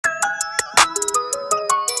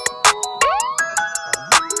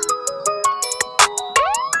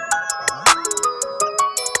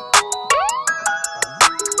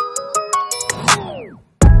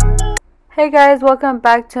Hey guys, welcome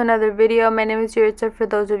back to another video. My name is Yaritza. For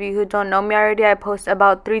those of you who don't know me already, I post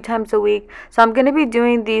about 3 times a week. So I'm going to be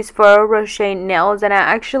doing these Ferrero Rocher nails, and I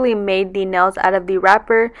actually made the nails out of the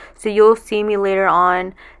wrapper. So you'll see me later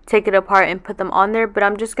on take it apart and put them on there. But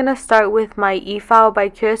I'm just going to start with my E-File by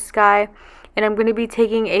Kiara Sky. And I'm going to be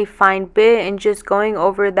taking a fine bit and just going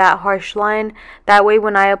over that harsh line. That way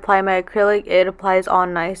when I apply my acrylic, it applies all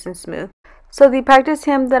nice and smooth. So the practice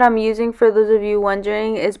hand that I'm using, for those of you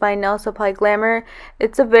wondering, is by Nail Supply Glamour.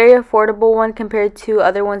 It's a very affordable one compared to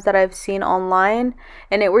other ones that I've seen online,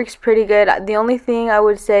 and it works pretty good. The only thing I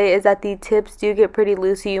would say is that the tips do get pretty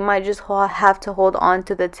loose, so you might just have to hold on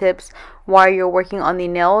to the tips while you're working on the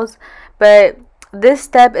nails. But this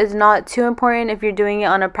step is not too important if you're doing it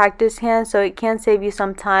on a practice hand, so it can save you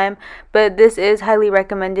some time, but this is highly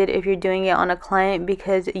recommended if you're doing it on a client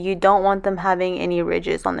because you don't want them having any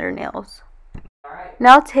ridges on their nails.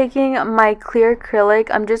 Now taking my clear acrylic,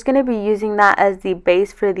 I'm just going to be using that as the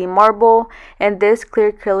base for the marble, and this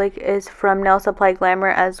clear acrylic is from Nail Supply Glamour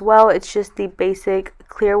as well. It's just the basic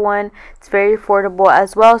clear one. It's very affordable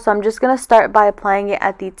as well, so I'm just going to start by applying it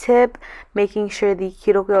at the tip, making sure the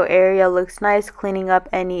cuticle area looks nice, cleaning up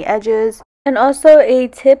any edges. And also a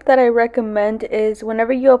tip that I recommend is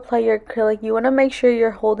whenever you apply your acrylic, you want to make sure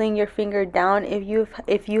you're holding your finger down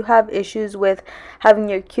if you have issues with having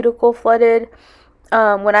your cuticle flooded.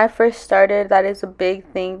 When I first started, that is a big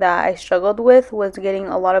thing that I struggled with, was getting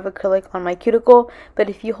a lot of acrylic on my cuticle. But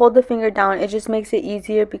if you hold the finger down, it just makes it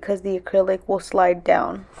easier because the acrylic will slide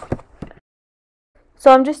down.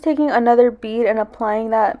 So I'm just taking another bead and applying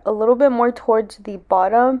that a little bit more towards the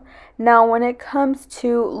bottom. Now when it comes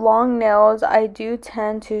to long nails, I do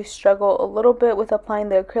tend to struggle a little bit with applying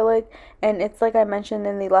the acrylic, and it's like I mentioned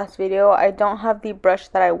in the last video, I don't have the brush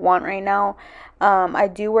that I want right now. I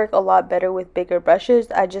do work a lot better with bigger brushes.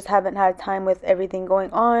 I just haven't had time with everything going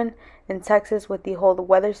on in Texas with the whole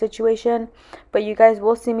weather situation, but you guys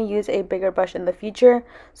will see me use a bigger brush in the future.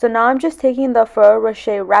 So now I'm just taking the Ferrero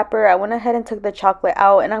Rocher wrapper. I went ahead and took the chocolate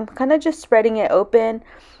out, and I'm kind of just spreading it open,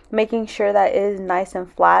 making sure that it is nice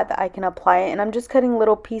and flat, that I can apply it. And I'm just cutting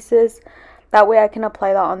little pieces, that way I can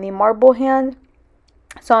apply that on the marble hand.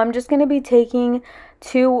 So I'm just going to be taking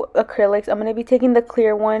 2 acrylics. I'm going to be taking the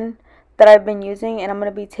clear one that I've been using, and I'm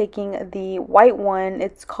going to be taking the white one.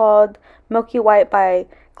 It's called Milky White by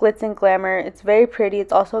Glits and Glamour. It's very pretty.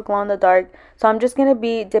 It's also glow in the dark. So I'm just going to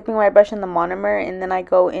be dipping my brush in the monomer, and then I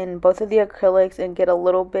go in both of the acrylics and get a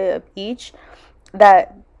little bit of each.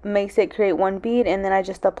 That makes it create one bead, and then I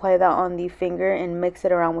just apply that on the finger and mix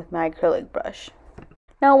it around with my acrylic brush.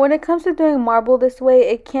 Now when it comes to doing marble this way,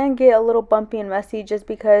 it can get a little bumpy and messy just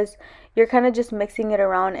because you're kind of just mixing it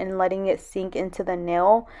around and letting it sink into the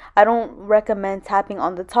nail. I don't recommend tapping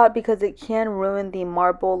on the top because it can ruin the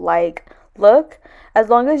marble-like look. As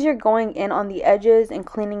long as you're going in on the edges and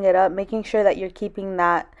cleaning it up, making sure that you're keeping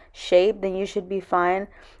that shape, then you should be fine,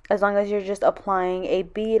 as long as you're just applying a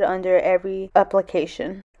bead under every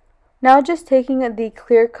application. Now just taking the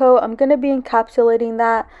clear coat, I'm going to be encapsulating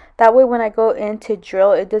that. That way when I go in to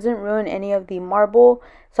drill, it doesn't ruin any of the marble.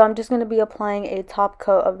 So I'm just going to be applying a top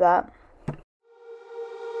coat of that.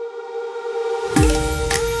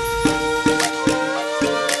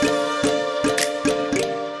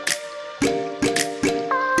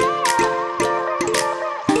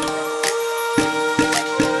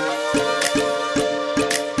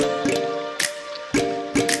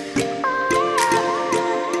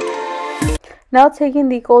 Now taking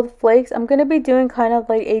the gold flakes, I'm going to be doing kind of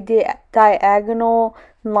like a diagonal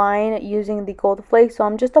line using the gold flakes. So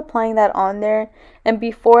I'm just applying that on there. And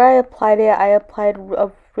before I applied it, I applied a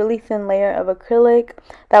really thin layer of acrylic.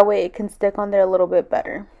 That way it can stick on there a little bit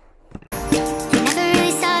better. Never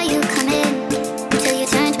really saw you coming until you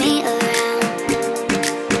turned me around.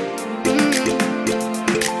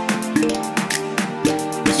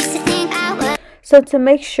 Used to think I was. So to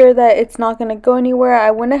make sure that it's not going to go anywhere,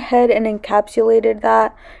 I went ahead and encapsulated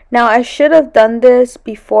that. Now I should have done this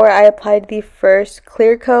before I applied the first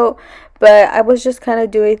clear coat, but I was just kind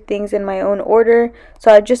of doing things in my own order.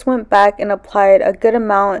 So I just went back and applied a good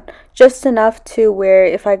amount, just enough to where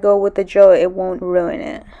if I go with the drill, it won't ruin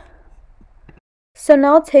it. So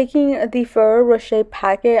now taking the Ferrero Rocher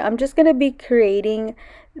packet, I'm just going to be creating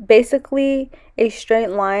basically a straight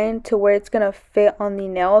line to where it's going to fit on the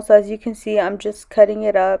nail. So as you can see, I'm just cutting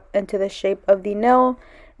it up into the shape of the nail,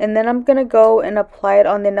 and then I'm going to go and apply it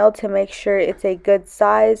on the nail to make sure it's a good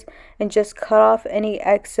size, and just cut off any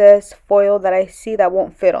excess foil that I see that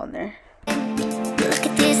won't fit on there. Look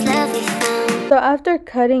at this love we found. So after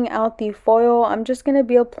cutting out the foil, I'm just going to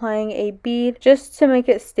be applying a bead just to make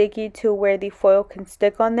it sticky to where the foil can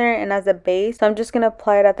stick on there and as a base. So I'm just going to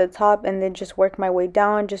apply it at the top and then just work my way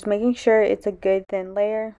down, just making sure it's a good thin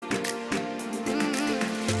layer.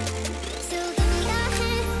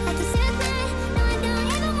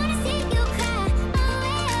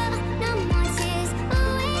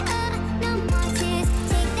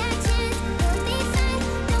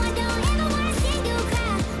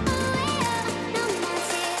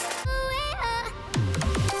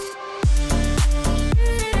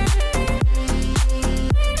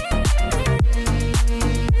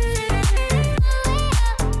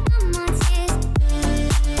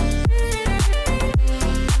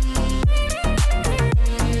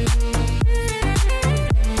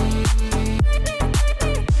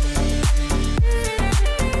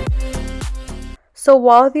 So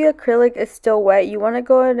while the acrylic is still wet, you want to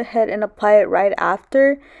go ahead and apply it right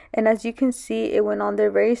after. And as you can see, it went on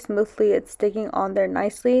there very smoothly. It's sticking on there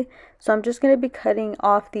nicely. So I'm just going to be cutting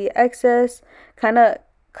off the excess, kind of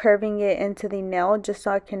curving it into the nail just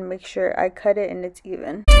so I can make sure I cut it and it's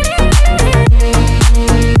even.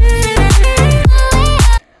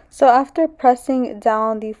 So after pressing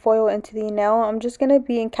down the foil into the nail, I'm just going to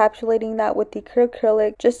be encapsulating that with the clear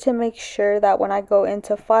acrylic just to make sure that when I go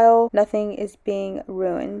into file, nothing is being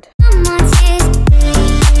ruined.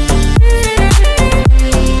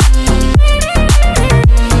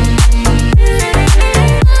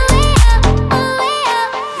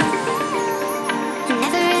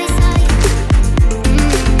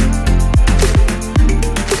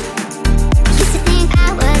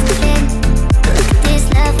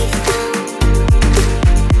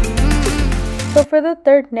 For the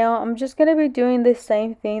third nail, I'm just going to be doing the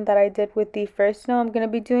same thing that I did with the first nail. I'm going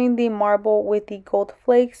to be doing the marble with the gold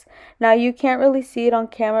flakes. Now you can't really see it on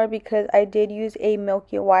camera because I did use a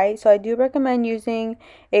milky white. So I do recommend using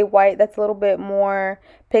a white that's a little bit more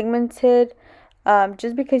pigmented.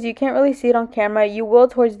 Just because you can't really see it on camera. You will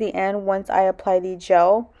towards the end once I apply the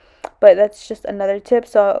gel. But that's just another tip.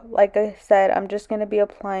 So like I said, I'm just going to be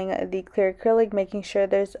applying the clear acrylic, making sure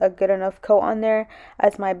there's a good enough coat on there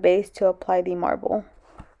as my base to apply the marble.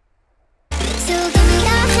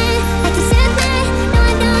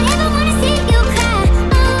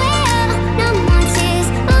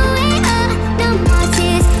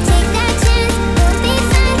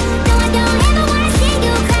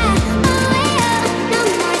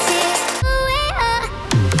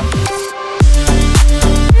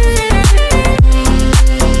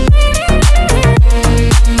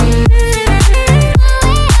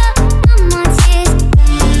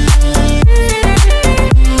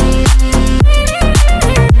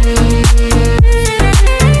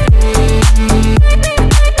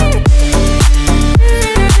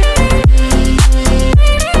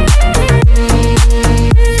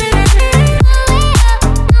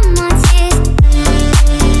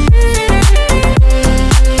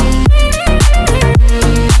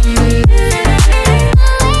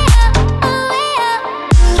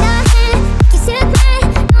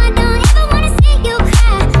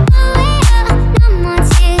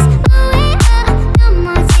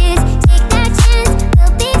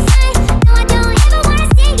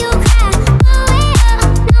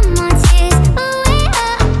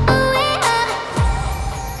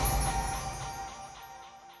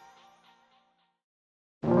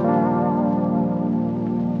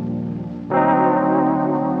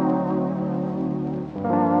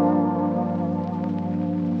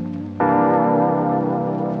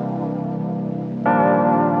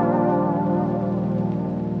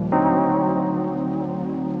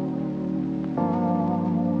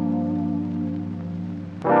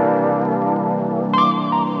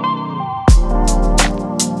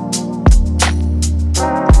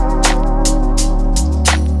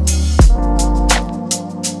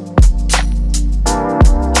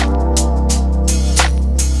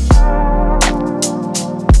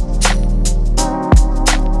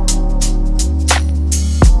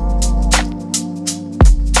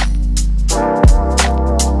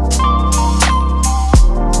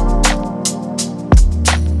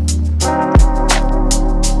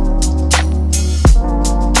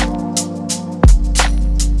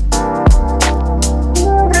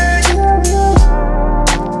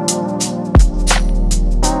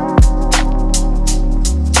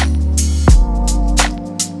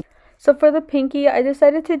 So for the pinky, I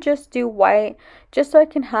decided to just do white just so I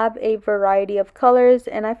can have a variety of colors,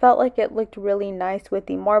 and I felt like it looked really nice with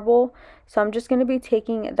the marble. So I'm just going to be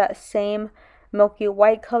taking that same milky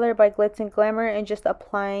white color by Glitz and Glamour and just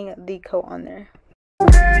applying the coat on there.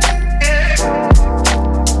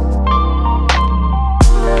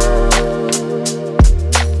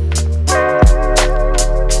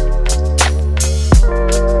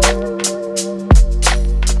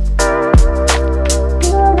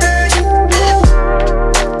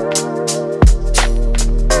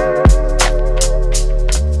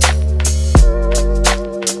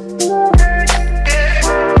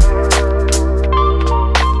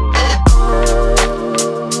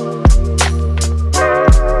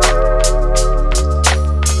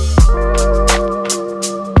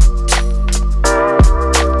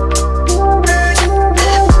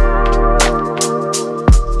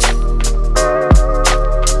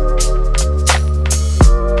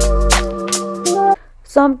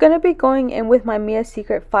 going in with my Mia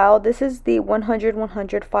Secret file. This is the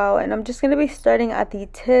 100-100 file, and I'm just going to be starting at the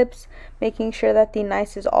tips, making sure that the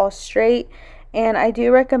nice is all straight. And I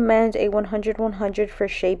do recommend a 100-100 for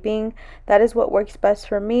shaping. That is what works best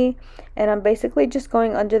for me. And I'm basically just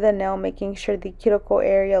going under the nail, making sure the cuticle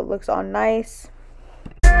area looks all nice.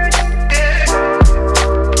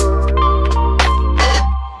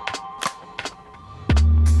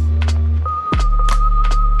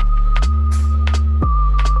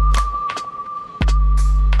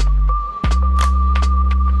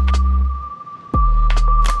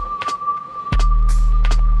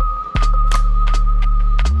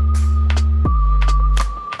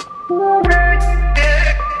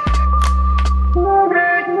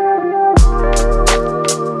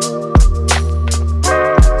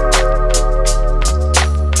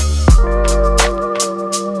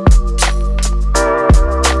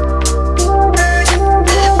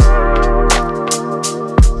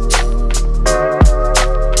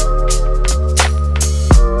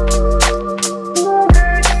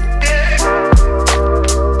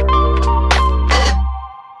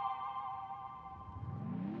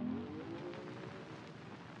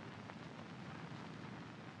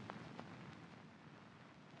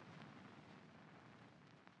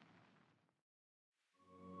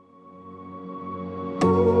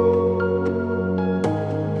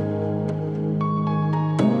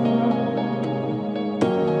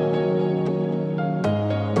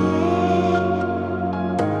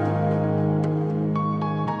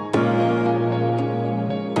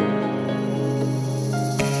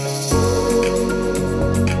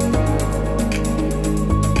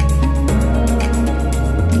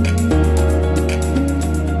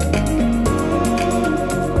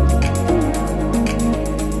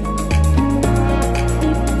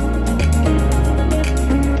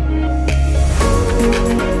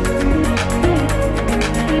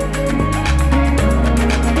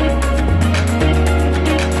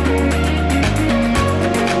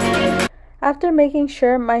 After making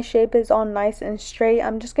sure my shape is all nice and straight,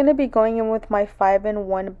 I'm just going to be going in with my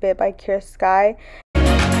 5-in-1 Bitt by Kiara Sky.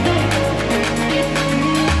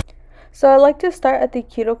 So I like to start at the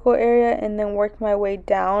cuticle area and then work my way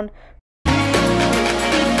down.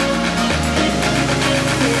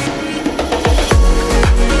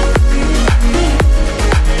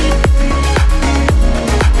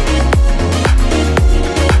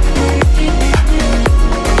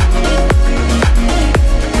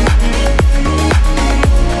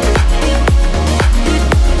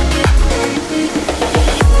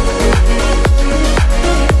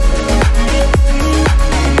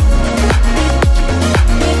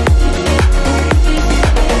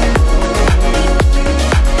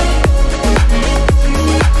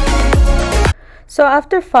 So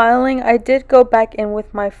after filing, I did go back in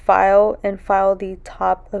with my file and file the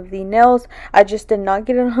top of the nails. I just did not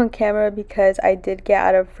get it on camera because I did get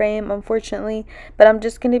out of frame, unfortunately. But I'm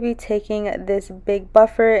just going to be taking this big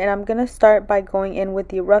buffer, and I'm going to start by going in with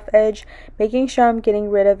the rough edge, making sure I'm getting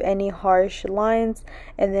rid of any harsh lines.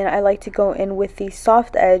 And then I like to go in with the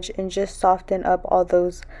soft edge and just soften up all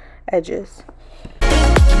those edges.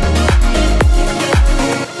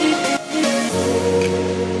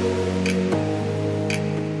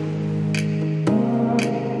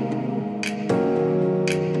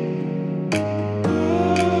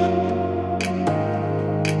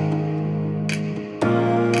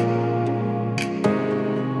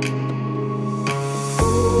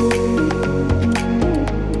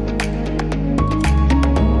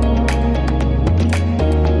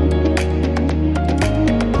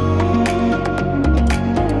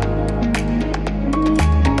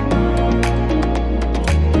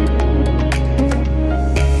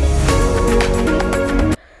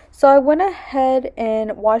 So I went ahead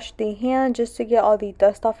and washed the hand just to get all the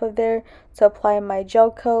dust off of there to apply my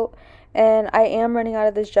gel coat. And I am running out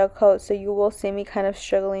of this gel coat, so you will see me kind of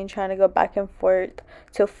struggling trying to go back and forth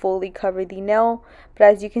to fully cover the nail. But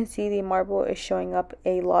as you can see, the marble is showing up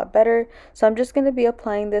a lot better. So I'm just going to be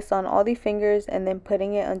applying this on all the fingers and then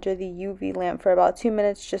putting it under the UV lamp for about 2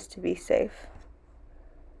 minutes just to be safe.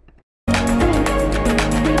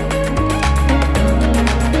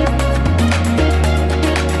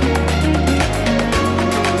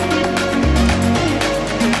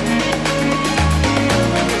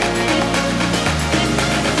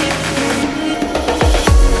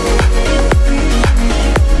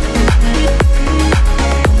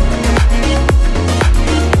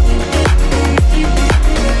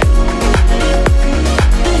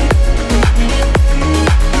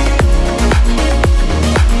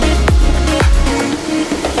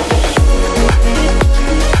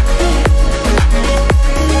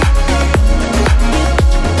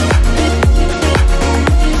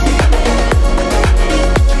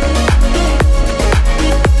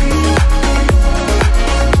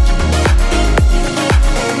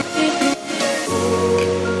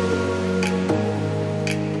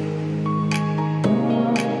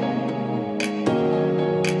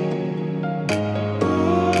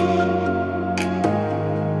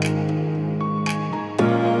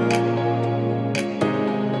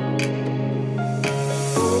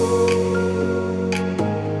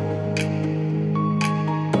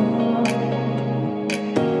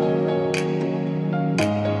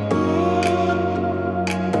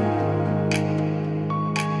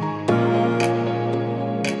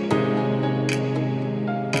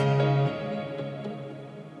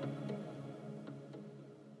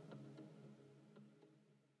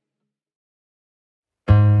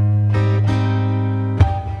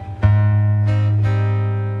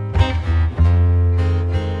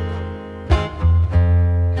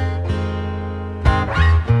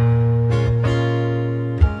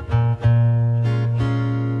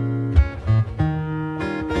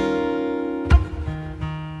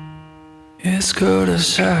 go to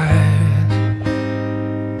side.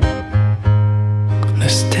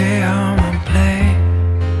 Let's stay home and play.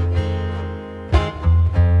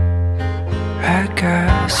 I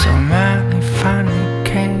got so many funny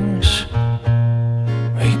games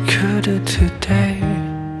we could do today,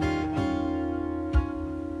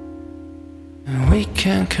 and we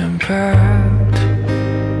can compare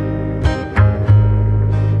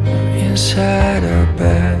inside our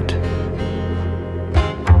bed.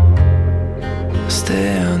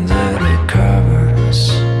 Stay under the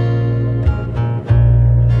covers,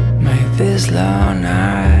 make this long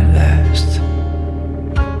night last.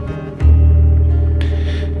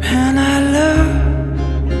 And I love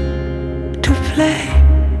to play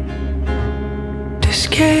this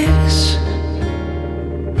case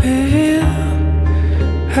with you,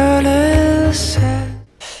 a little sad.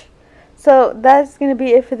 So that's gonna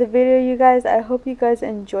be it for the video, you guys. I hope you guys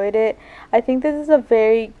enjoyed it. I think this is a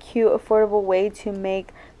very cute, affordable way to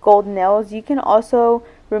make gold nails. You can also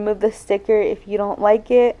remove the sticker if you don't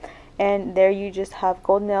like it, and there you just have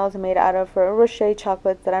gold nails made out of Ferrero Rocher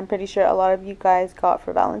chocolates that I'm pretty sure a lot of you guys got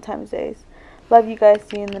for Valentine's Day. Love you guys.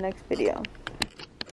 See you in the next video.